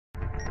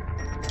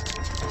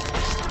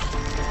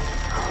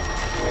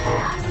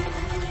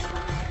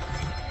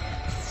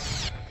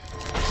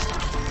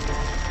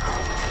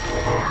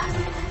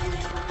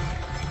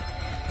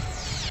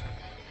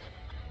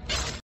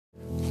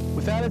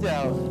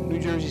doubt, New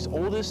Jersey's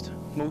oldest,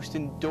 most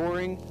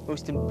enduring,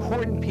 most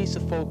important piece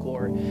of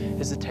folklore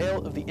is the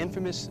tale of the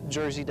infamous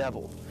Jersey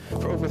Devil.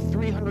 For over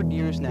 300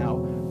 years now,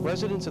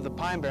 residents of the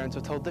Pine Barrens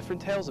have told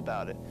different tales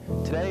about it.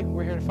 Today,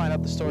 we're here to find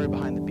out the story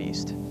behind the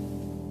beast.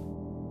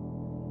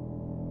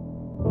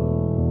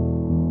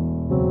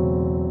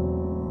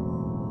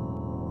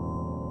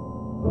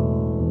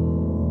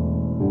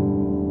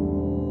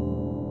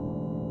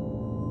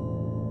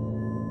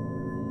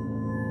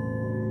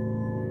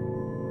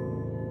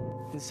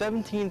 In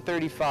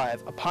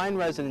 1735, a Pine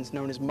resident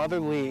known as Mother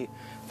Lee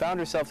found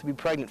herself to be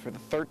pregnant for the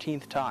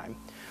 13th time.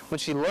 When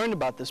she learned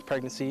about this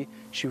pregnancy,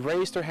 she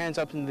raised her hands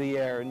up into the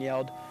air and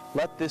yelled,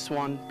 "Let this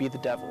one be the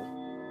devil."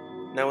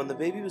 Now, when the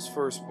baby was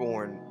first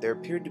born, there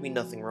appeared to be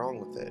nothing wrong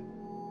with it.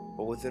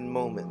 But within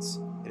moments,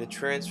 it had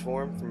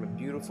transformed from a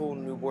beautiful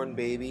newborn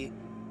baby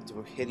into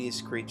a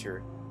hideous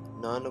creature,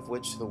 none of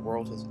which the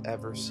world has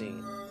ever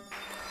seen.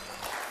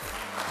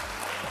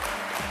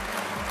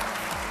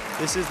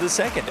 This is the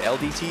second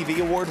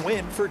LDTV award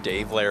win for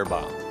Dave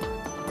Lairbaum.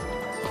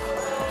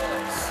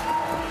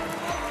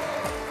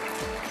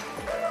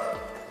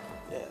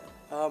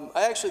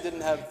 I actually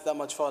didn't have that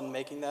much fun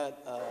making that.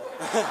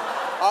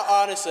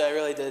 Honestly, I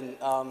really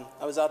didn't.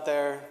 I was out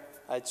there,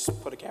 I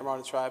just put a camera on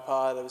a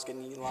tripod, I was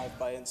getting eaten alive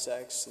by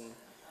insects, and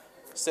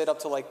stayed up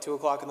till like 2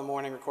 o'clock in the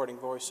morning recording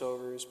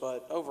voiceovers,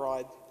 but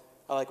overall,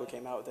 I like what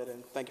came out with it,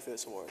 and thank you for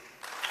this award.